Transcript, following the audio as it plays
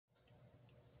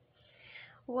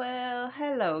Well,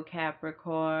 hello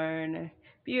Capricorn.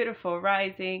 Beautiful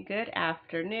rising, good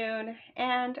afternoon,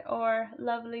 and or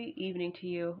lovely evening to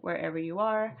you wherever you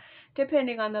are,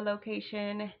 depending on the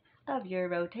location of your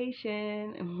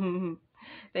rotation.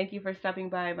 Thank you for stopping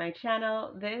by my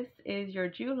channel. This is your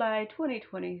July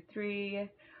 2023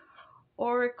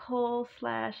 Oracle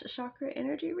slash Chakra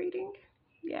energy reading.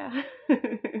 Yeah.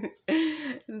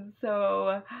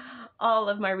 So all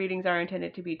of my readings are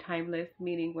intended to be timeless,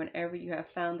 meaning whenever you have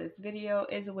found this video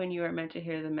is when you are meant to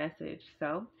hear the message.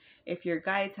 So if your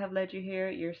guides have led you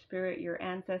here, your spirit, your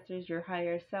ancestors, your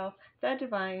higher self, the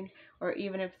divine, or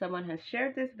even if someone has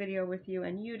shared this video with you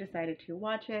and you decided to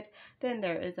watch it, then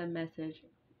there is a message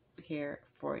here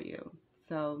for you.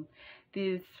 So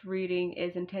this reading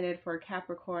is intended for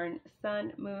Capricorn,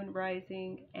 Sun, Moon,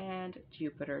 Rising, and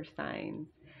Jupiter signs.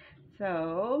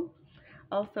 So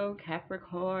also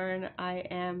Capricorn, I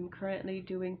am currently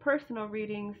doing personal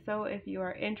readings, so if you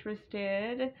are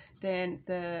interested, then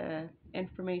the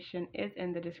information is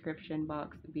in the description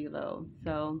box below.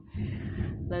 So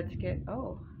let's get,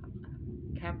 oh,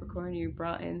 Capricorn, you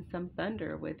brought in some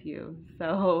thunder with you.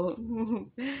 So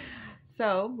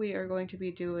so we are going to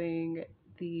be doing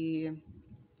the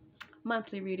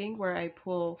monthly reading where I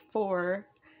pull 4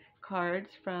 cards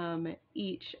from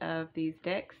each of these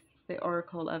decks, the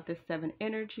Oracle of the 7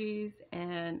 energies,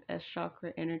 and a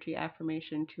chakra energy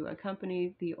affirmation to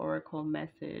accompany the Oracle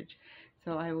message.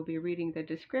 So I will be reading the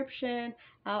description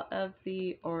out of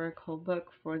the Oracle book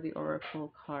for the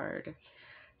Oracle card.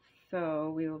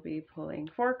 So we will be pulling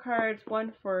 4 cards,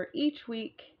 one for each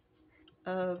week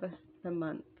of the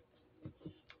month.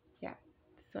 Yeah,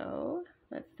 so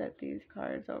let's set these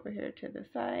cards over here to the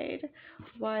side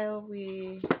while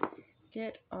we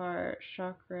get our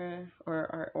chakra or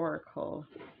our oracle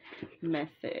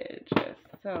message.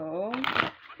 So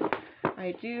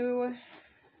I do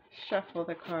shuffle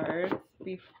the cards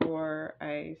before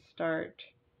I start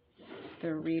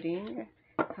the reading.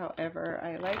 However,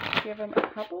 I like to give them a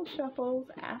couple shuffles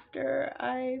after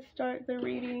I start the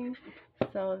reading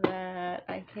so that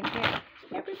I can get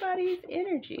everybody's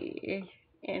energy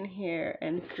in here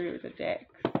and through the deck.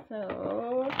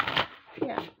 So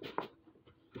yeah,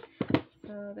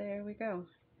 so there we go.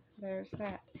 There's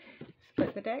that.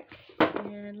 Split the deck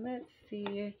and let's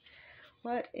see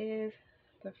what is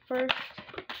the first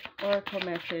oracle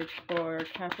message for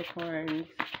Capricorn's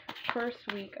first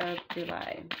week of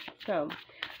July. So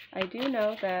I do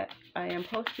know that I am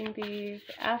posting these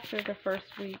after the first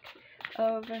week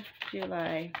of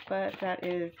July, but that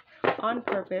is on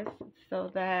purpose so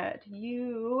that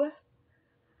you,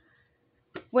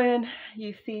 when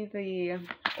you see the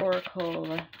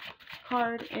oracle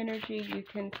card energy, you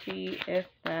can see if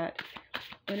that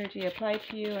energy applied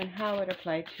to you and how it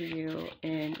applied to you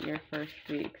in your first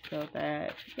week, so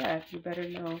that, yes, you better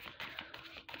know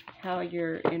how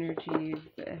your energies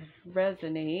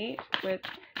resonate with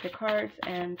the cards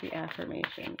and the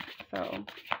affirmations. So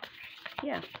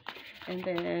yeah, and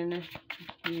then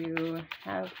you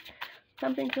have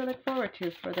something to look forward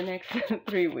to for the next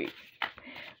 3 weeks.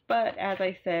 But as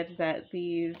I said, that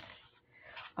these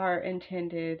are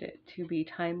intended to be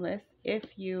timeless. If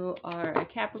you are a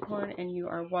Capricorn and you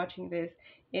are watching this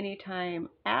anytime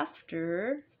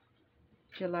after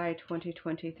July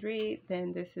 2023,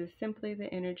 then this is simply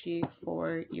the energy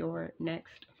for your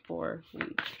next 4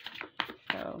 weeks.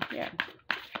 So yeah.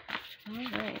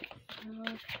 All right. So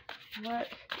what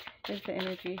is the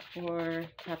energy for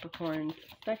Capricorn's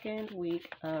second week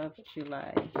of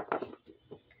July?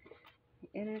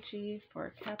 The energy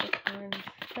for Capricorn's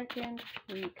second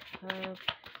week of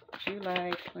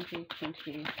July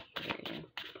 2023.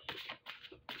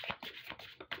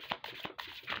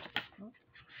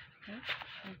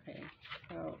 Okay,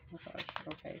 so, oh gosh,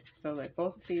 okay, so like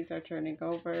both of these are turning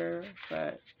over,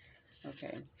 but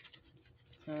okay,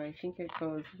 so I think it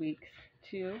goes weeks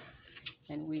 2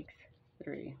 and weeks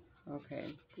 3.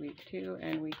 Okay, week 2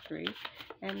 and week 3.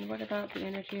 And what about the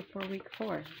energy for week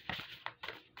 4?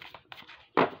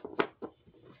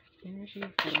 Energy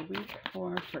for week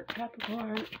 4 for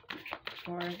Capricorn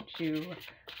for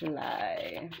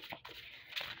July.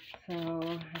 So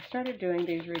I started doing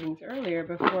these readings earlier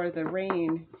before the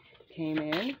rain came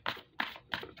in,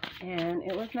 and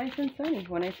it was nice and sunny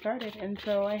when I started, and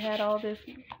so I had all this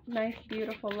nice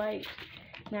beautiful light,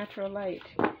 natural light,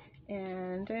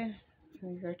 and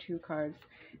these are 2 cards,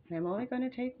 and I'm only going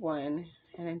to take one,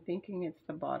 and I'm thinking it's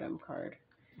the bottom card.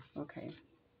 Okay,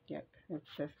 yep, it's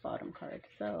this bottom card.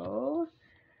 So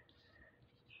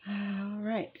all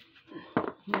right,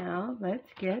 now let's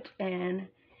get an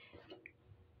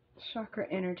chakra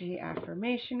energy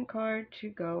affirmation card to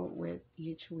go with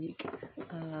each week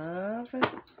of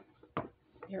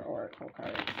your oracle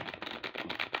cards.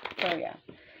 So yeah,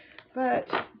 but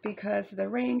because the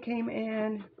rain came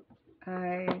in,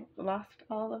 I lost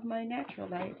all of my natural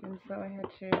light, and so I had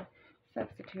to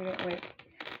substitute it with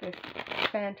this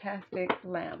fantastic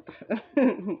lamp.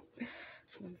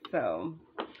 So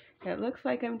it looks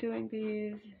like I'm doing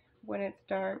these when it's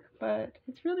dark, but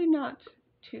it's really not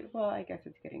too, well, I guess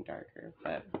it's getting darker,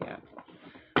 but yeah.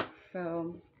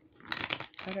 So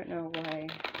I don't know why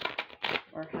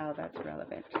or how that's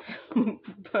relevant,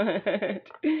 but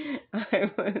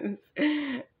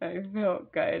I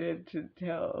felt guided to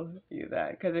tell you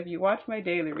that, because if you watch my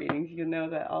daily readings, you know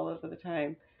that all of the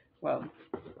time, well,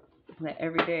 that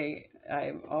every day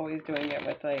I'm always doing it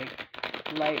with like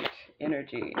light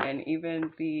energy, and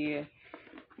even the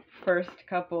first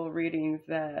couple readings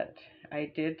that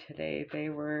I did today, they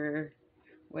were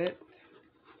with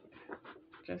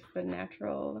just the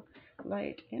natural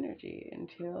light energy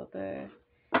until the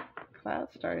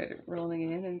clouds started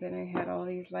rolling in, and then I had all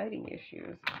these lighting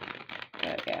issues.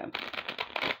 But yeah.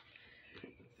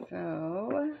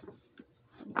 So,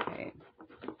 okay.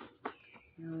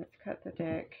 Now let's cut the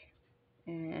deck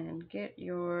and get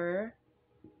your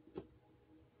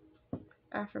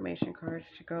affirmation cards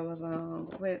to go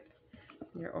along with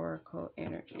your oracle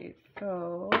energies.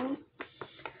 So,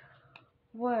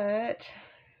 what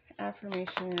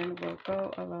affirmation will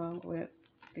go along with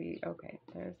the, okay,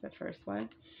 there's the first one.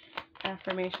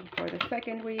 Affirmation for the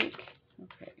second week.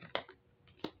 Okay.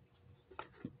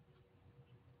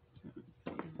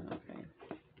 Okay.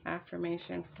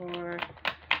 Affirmation for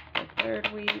the third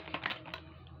week.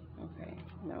 Okay.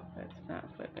 No, that's not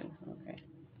flipping. Okay.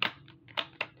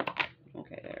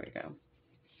 Okay, there we go.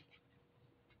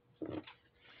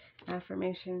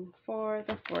 Affirmation for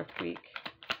the fourth week.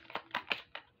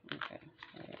 Okay,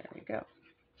 there we go.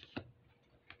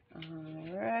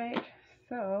 Alright,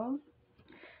 so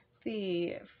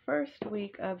the first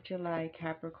week of July,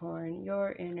 Capricorn,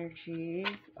 your energies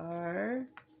are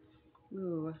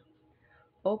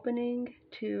opening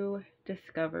to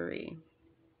discovery.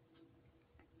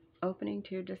 Opening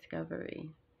to discovery.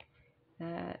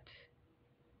 That's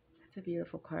a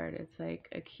beautiful card. It's like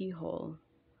a keyhole.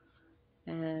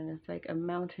 And it's like a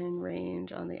mountain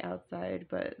range on the outside,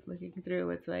 but looking through,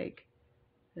 it's like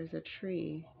there's a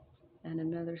tree and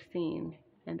another scene,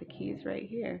 and the key's right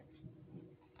here.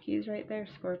 Key's right there,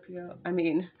 Scorpio. I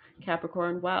mean,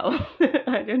 Capricorn. Wow.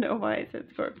 I don't know why I said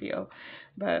Scorpio.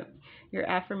 But your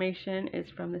affirmation is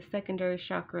from the secondary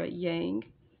chakra, Yang,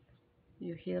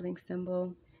 your healing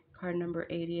symbol, card number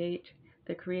 88.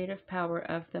 The creative power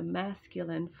of the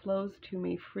masculine flows to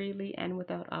me freely and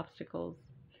without obstacles.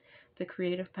 The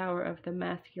creative power of the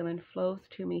masculine flows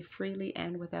to me freely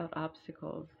and without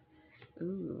obstacles.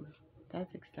 Ooh,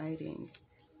 that's exciting.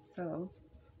 So,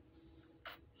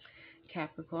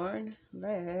 Capricorn,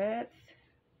 let's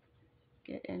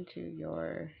get into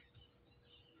your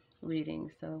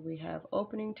reading. So we have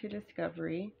opening to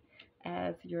discovery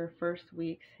as your first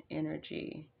week's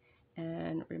energy.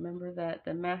 And remember that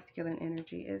the masculine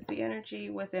energy is the energy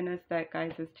within us that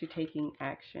guides us to taking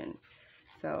action.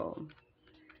 So,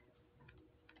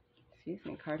 excuse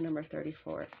me, card number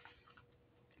 34.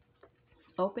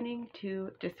 Opening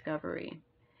to discovery.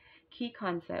 Key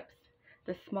concepts.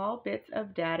 The small bits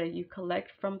of data you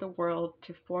collect from the world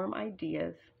to form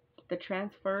ideas. The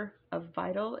transfer of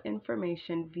vital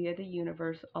information via the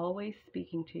universe always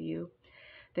speaking to you.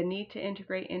 The need to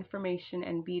integrate information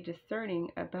and be discerning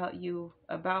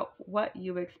about what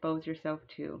you expose yourself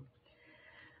to.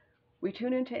 We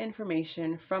tune into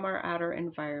information from our outer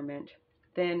environment,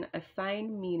 then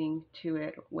assign meaning to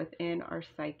it within our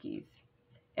psyches.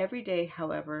 Every day,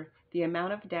 however, the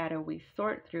amount of data we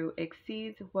sort through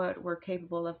exceeds what we're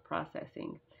capable of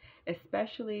processing.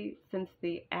 Especially since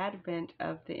the advent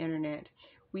of the internet,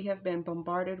 we have been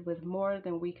bombarded with more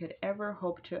than we could ever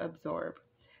hope to absorb.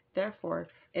 Therefore,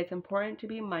 it's important to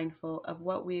be mindful of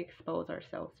what we expose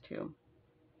ourselves to.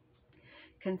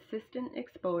 Consistent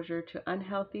exposure to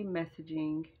unhealthy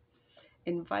messaging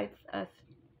invites us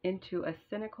into a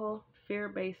cynical,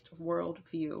 fear-based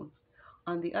worldview.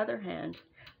 On the other hand,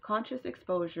 conscious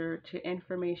exposure to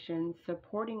information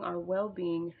supporting our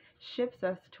well-being shifts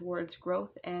us towards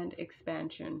growth and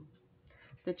expansion.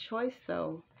 The choice,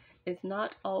 though, is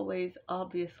not always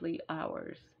obviously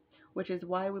ours, which is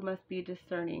why we must be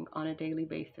discerning on a daily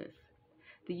basis.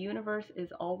 The universe is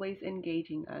always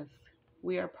engaging us.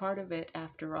 We are part of it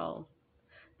after all.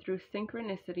 Through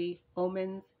synchronicity,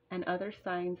 omens, and other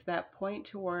signs that point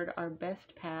toward our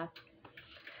best path,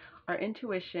 our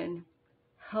intuition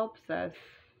helps us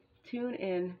tune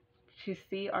in to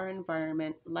see our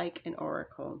environment like an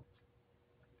oracle.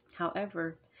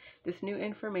 However, this new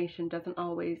information doesn't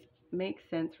always make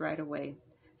sense right away,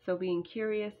 so being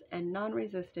curious and non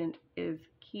resistant is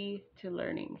key to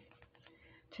learning.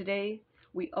 Today,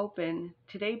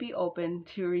 today be open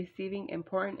to receiving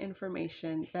important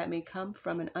information that may come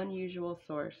from an unusual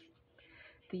source.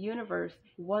 The universe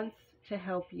wants to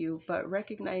help you, but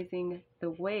recognizing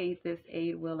the way this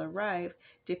aid will arrive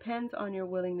depends on your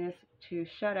willingness to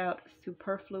shut out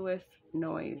superfluous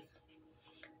noise.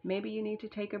 Maybe you need to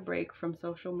take a break from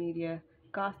social media,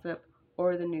 gossip,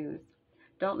 or the news.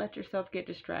 Don't let yourself get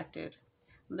distracted.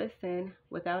 Listen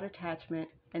without attachment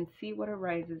and see what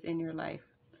arises in your life.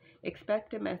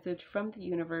 Expect a message from the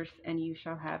universe and you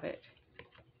shall have it.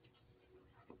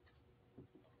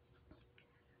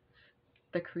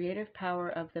 The creative power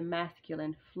of the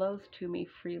masculine flows to me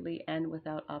freely and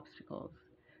without obstacles.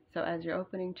 So as you're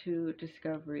opening to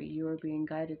discovery, you are being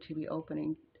guided to be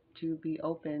open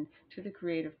to the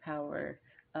creative power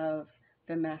of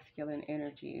the masculine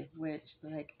energy, which,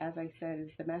 like as I said, is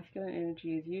the masculine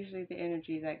energy is usually the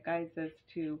energy that guides us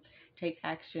to take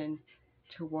action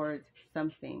towards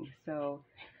something. So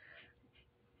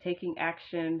taking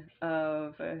action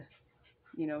of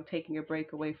taking a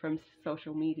break away from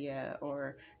social media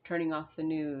or turning off the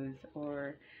news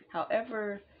or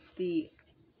however the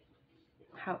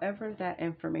however that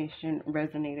information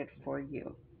resonated for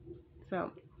you.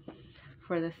 So,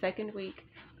 for the second week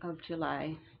of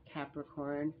July,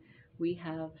 Capricorn, we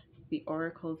have the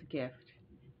Oracle's Gift,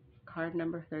 card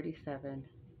number 37.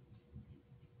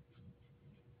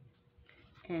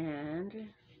 And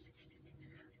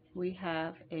we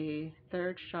have a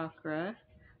third chakra,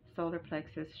 solar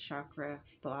plexus chakra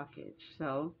blockage.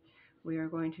 So we are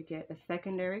going to get a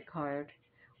secondary card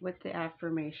with the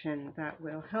affirmation that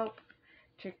will help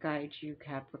to guide you,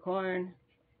 Capricorn,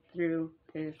 through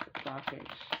this blockage.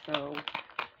 So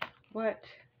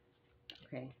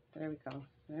okay, there we go.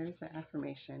 There's the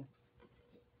affirmation.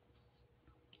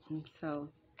 And so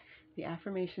the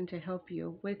affirmation to help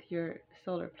you with your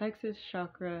solar plexus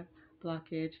chakra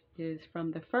blockage is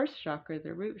from the first chakra,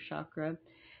 the root chakra,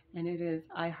 and it is,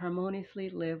 I harmoniously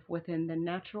live within the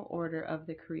natural order of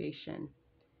the creation.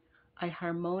 I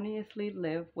harmoniously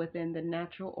live within the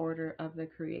natural order of the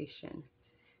creation.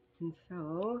 And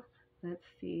so let's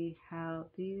see how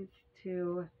these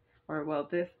two,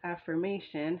 this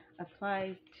affirmation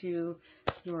applies to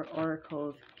your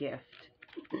oracle's gift.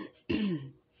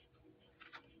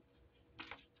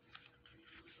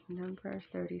 Number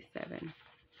 37.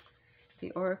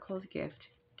 The oracle's gift.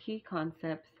 Key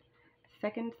concepts: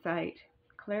 second sight,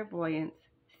 clairvoyance,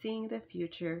 seeing the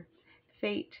future,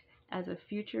 fate as a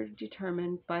future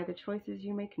determined by the choices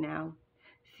you make now,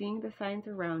 seeing the signs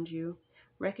around you,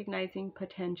 recognizing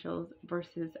potentials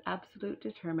versus absolute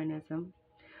determinism.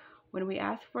 When we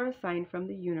ask for a sign from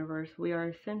the universe, we are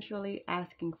essentially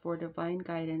asking for divine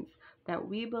guidance that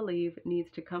we believe needs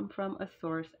to come from a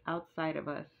source outside of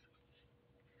us.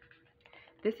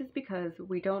 This is because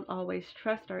we don't always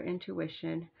trust our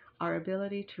intuition, our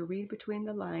ability to read between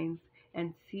the lines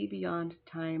and see beyond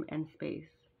time and space.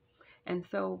 And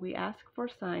so we ask for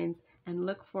signs and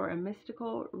look for a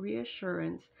mystical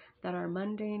reassurance that our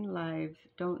mundane lives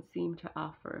don't seem to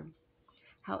offer.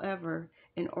 However,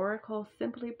 an oracle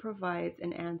simply provides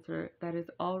an answer that is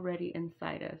already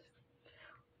inside us.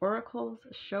 Oracles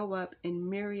show up in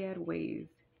myriad ways.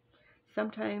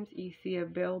 Sometimes you see a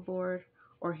billboard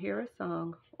or hear a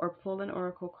song or pull an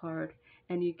oracle card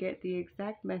and you get the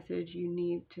exact message you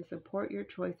need to support your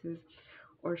choices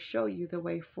or show you the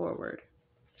way forward.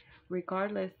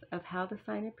 Regardless of how the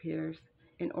sign appears,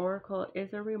 an oracle is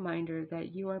a reminder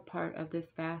that you are part of this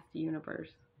vast universe.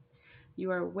 You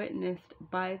are witnessed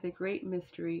by the great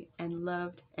mystery and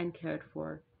loved and cared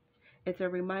for. It's a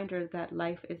reminder that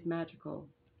life is magical.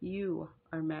 You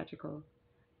are magical.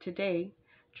 Today,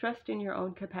 trust in your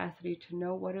own capacity to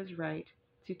know what is right,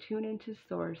 to tune into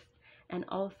source, and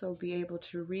also be able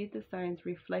to read the signs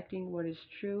reflecting what is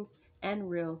true and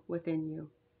real within you.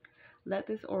 Let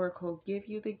this oracle give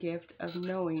you the gift of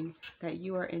knowing that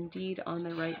you are indeed on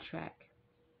the right track.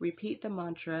 Repeat the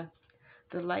mantra,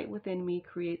 the light within me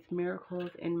creates miracles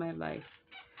in my life.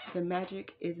 The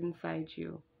magic is inside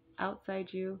you, outside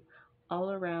you,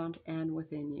 all around and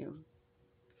within you.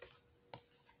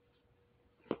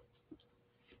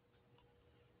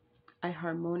 I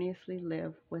harmoniously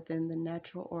live within the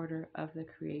natural order of the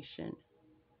creation.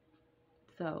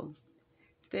 So,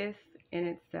 this in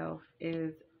itself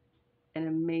is an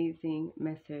amazing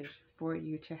message for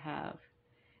you to have.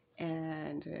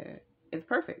 And it's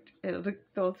perfect.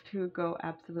 Those two go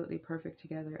absolutely perfect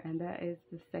together. And that is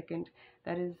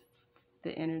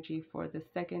the energy for the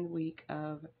second week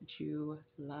of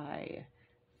July.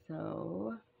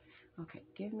 So, okay,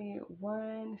 give me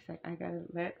 1 sec. I gotta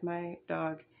let my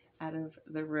dog out of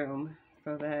the room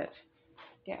so that,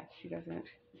 yeah, she doesn't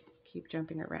keep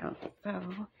jumping around. So,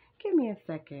 give me a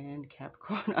second,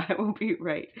 Capricorn. I will be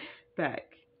right back.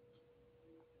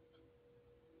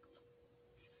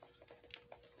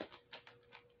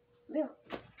 Lil,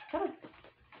 come on.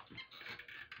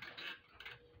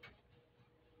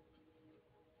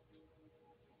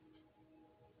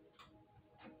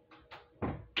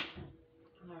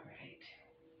 All right.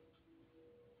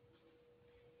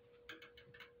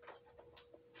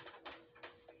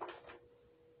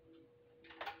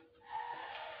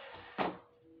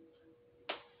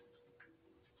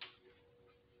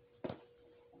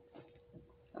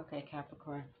 Okay,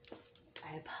 Capricorn.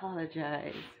 I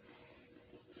apologize.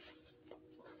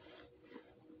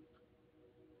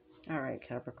 All right,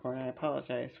 Capricorn. I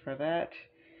apologize for that.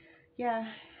 Yeah,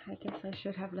 I guess I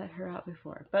should have let her out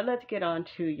before. But let's get on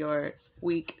to your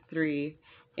week 3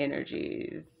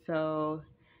 energies. So,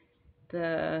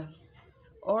 the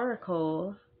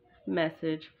oracle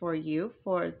message for you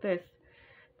for this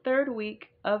third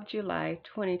week of July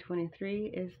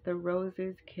 2023 is the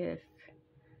Rose's Kiss.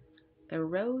 The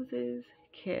Rose's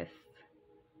Kiss.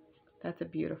 That's a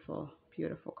beautiful,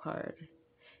 beautiful card.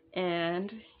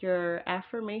 And your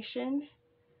affirmation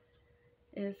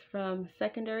is from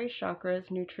Secondary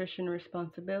Chakras, Nutrition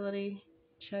Responsibility.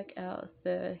 Check out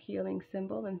the healing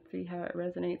symbol and see how it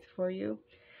resonates for you.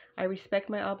 I respect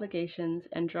my obligations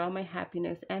and draw my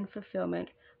happiness and fulfillment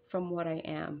from what I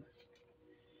am.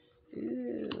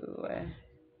 Ooh.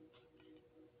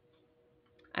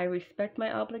 I respect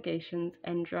my obligations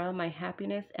and draw my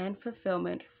happiness and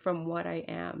fulfillment from what I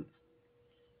am.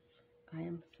 I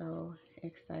am so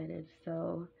excited.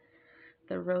 So,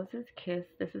 the Rose's Kiss,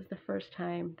 this is the first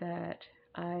time that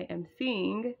I am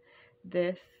seeing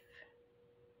this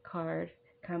card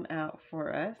come out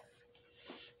for us.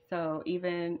 So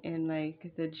even in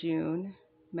like the June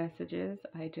messages,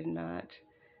 I did not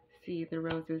see the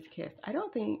Rose's Kiss. I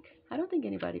don't think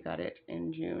anybody got it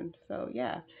in June. So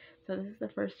yeah. So this is the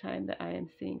first time that I am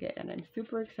seeing it, and I'm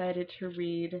super excited to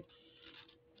read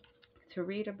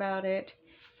about it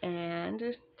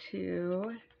and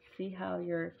to see how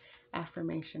your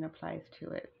affirmation applies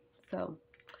to it. So,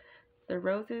 the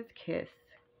Rose's Kiss.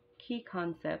 Key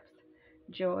concepts: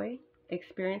 joy,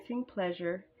 experiencing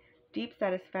pleasure, deep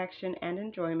satisfaction and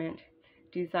enjoyment,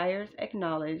 desires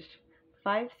acknowledged,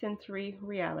 5 sensory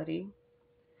reality.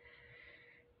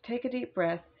 Take a deep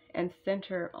breath and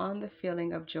center on the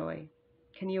feeling of joy.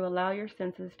 Can you allow your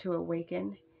senses to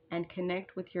awaken and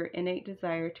connect with your innate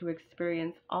desire to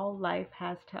experience all life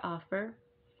has to offer?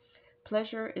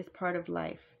 Pleasure is part of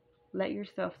life. Let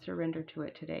yourself surrender to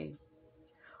it today.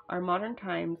 Our modern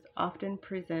times often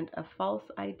present a false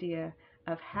idea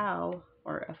of how,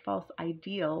 or a false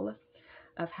ideal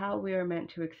of how we are meant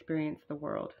to experience the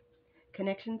world.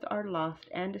 Connections are lost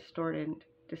and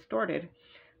distorted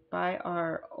by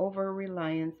our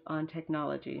over-reliance on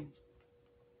technology.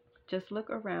 Just look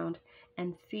around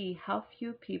and see how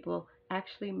few people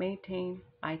actually maintain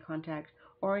eye contact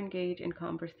or engage in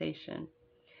conversation.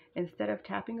 Instead of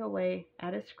tapping away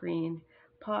at a screen,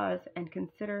 pause and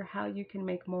consider how you can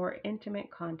make more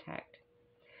intimate contact.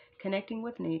 Connecting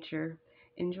with nature,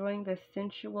 enjoying the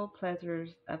sensual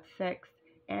pleasures of sex,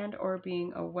 and or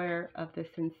being aware of the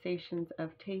sensations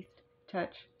of taste,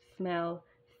 touch, smell,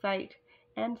 sight,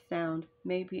 and sound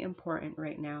may be important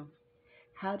right now.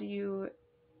 How do your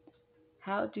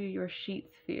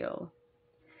sheets feel?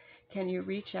 Can you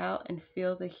reach out and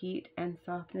feel the heat and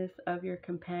softness of your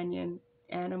companion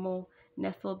animal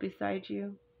nestle beside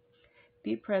you?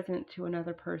 Be present to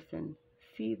another person.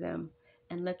 See them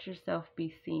and let yourself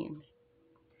be seen.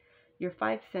 Your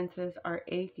 5 senses are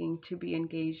aching to be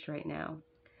engaged right now.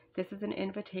 This is an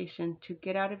invitation to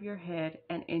get out of your head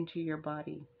and into your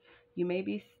body. You may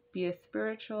be a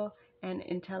spiritual and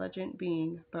intelligent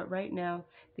being, but right now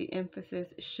the emphasis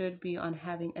should be on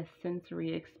having a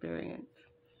sensory experience.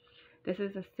 This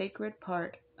is a sacred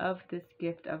part of this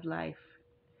gift of life.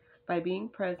 By being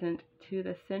present to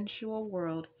the sensual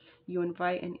world, you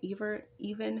invite an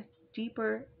even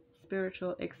deeper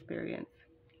spiritual experience.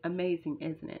 Amazing,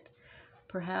 isn't it?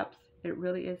 Perhaps it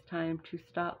really is time to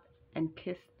stop and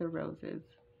kiss the roses.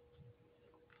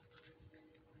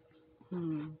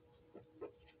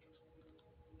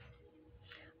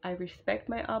 I respect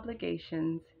my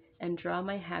obligations and draw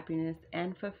my happiness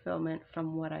and fulfillment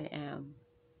from what I am.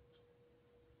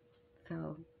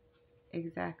 So,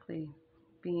 exactly,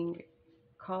 being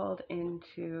called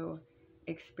into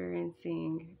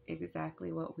experiencing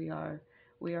exactly what we are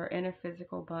We are in a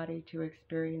physical body to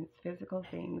experience physical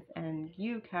things, and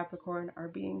you, Capricorn, are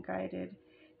being guided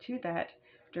to that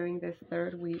during this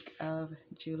third week of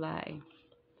July.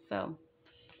 So,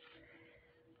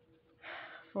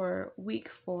 for week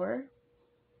 4,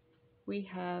 we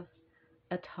have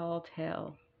a tall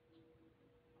tale.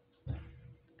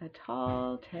 A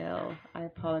tall tale. I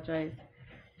apologize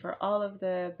for all of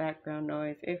the background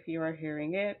noise if you are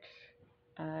hearing it.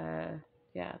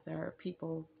 Yeah, there are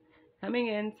people coming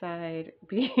inside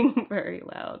being very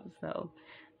loud. So,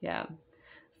 yeah.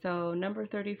 So, number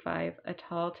 35, a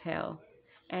tall tale.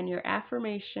 And your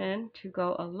affirmation to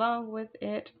go along with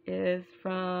it is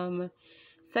from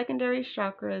Secondary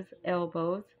Chakras,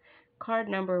 Elbows, card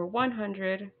number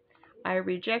 100. I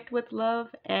reject with love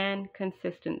and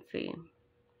consistency.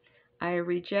 I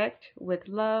reject with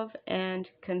love and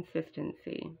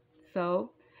consistency.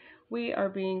 So, we are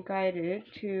being guided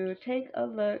to take a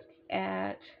look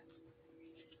at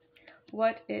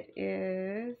what it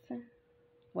is.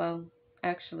 Well,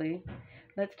 actually,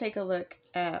 let's take a look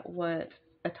at what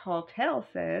a tall tale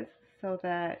says so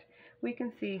that we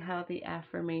can see how the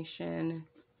affirmation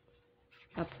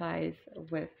applies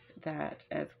with that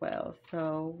as well.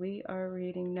 So we are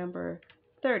reading number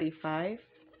 35,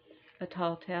 a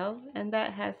tall tale, and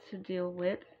that has to deal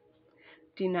with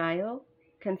denial,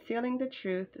 concealing the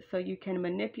truth so you can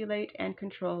manipulate and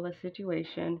control a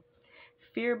situation,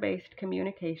 fear-based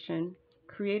communication,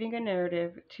 creating a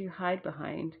narrative to hide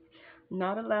behind,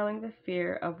 not allowing the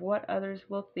fear of what others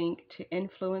will think to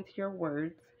influence your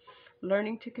words,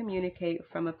 learning to communicate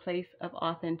from a place of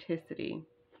authenticity.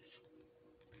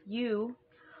 You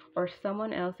or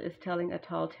someone else is telling a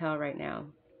tall tale right now.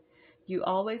 You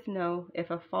always know if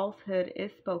a falsehood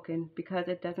is spoken because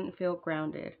it doesn't feel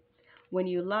grounded. When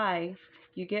you lie,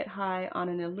 you get high on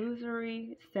an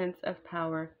illusory sense of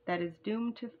power that is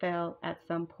doomed to fail at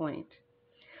some point.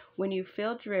 When you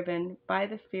feel driven by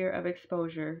the fear of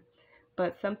exposure,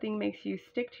 but something makes you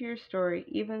stick to your story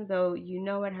even though you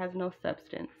know it has no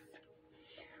substance.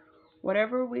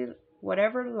 Whatever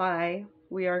lie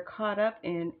we are caught up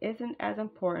in isn't as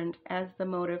important as the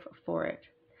motive for it.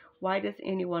 Why does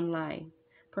anyone lie?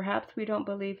 Perhaps we don't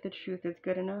believe the truth is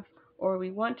good enough, or we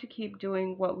want to keep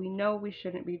doing what we know we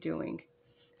shouldn't be doing.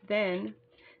 Then,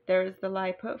 there is the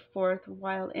lie put forth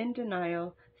while in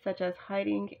denial, such as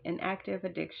hiding an active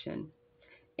addiction.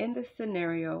 In this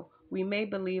scenario, we may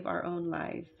believe our own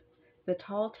lies. The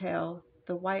tall tale,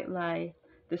 the white lie,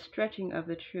 the stretching of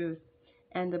the truth,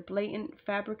 and the blatant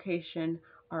fabrication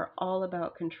are all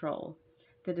about control.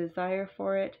 The desire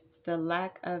for it, the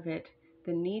lack of it,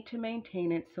 the need to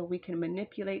maintain it so we can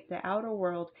manipulate the outer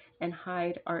world and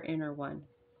hide our inner one.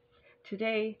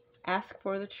 Today, ask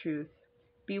for the truth.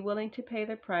 Be willing to pay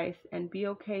the price and be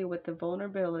okay with the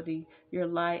vulnerability your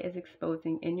lie is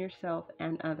exposing in yourself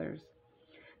and others.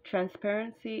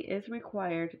 Transparency is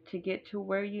required to get to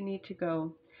where you need to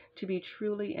go, to be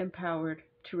truly empowered,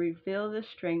 to reveal the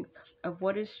strength of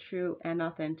what is true and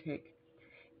authentic.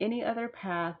 Any other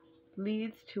path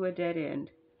leads to a dead end.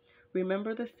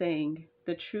 Remember the saying,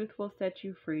 the truth will set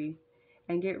you free,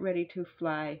 and get ready to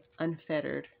fly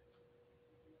unfettered.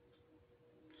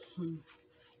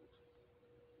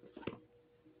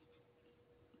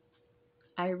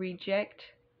 I reject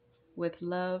with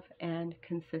love and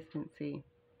consistency.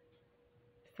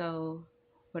 So,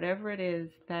 whatever it is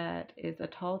that is a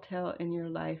tall tale in your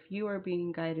life, you are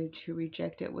being guided to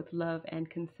reject it with love and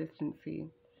consistency.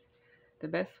 The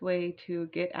best way to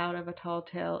get out of a tall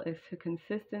tale is to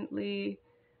consistently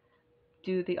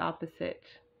do the opposite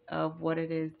of what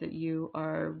it is that you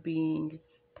are being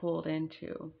pulled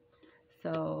into.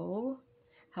 So,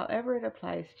 however it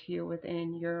applies to you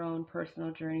within your own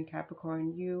personal journey,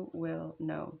 Capricorn, you will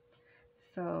know.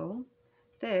 So,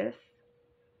 this,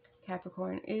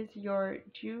 Capricorn, is your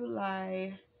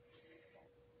July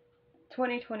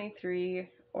 2023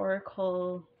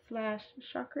 Oracle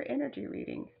 / Chakra energy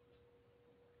reading.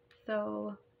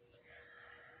 So,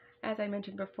 as I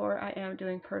mentioned before, I am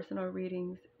doing personal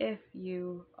readings. If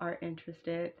you are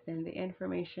interested, then the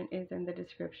information is in the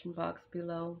description box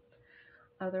below.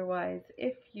 Otherwise,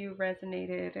 if you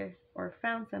resonated or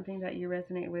found something that you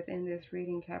resonate with in this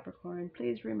reading, Capricorn,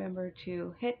 please remember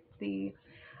to hit the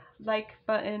like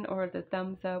button or the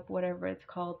thumbs up, whatever it's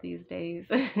called these days,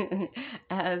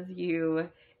 as you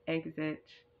exit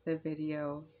the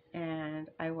video. And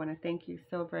I want to thank you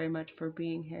so very much for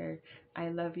being here. I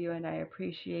love you and I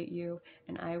appreciate you,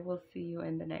 and I will see you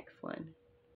in the next one.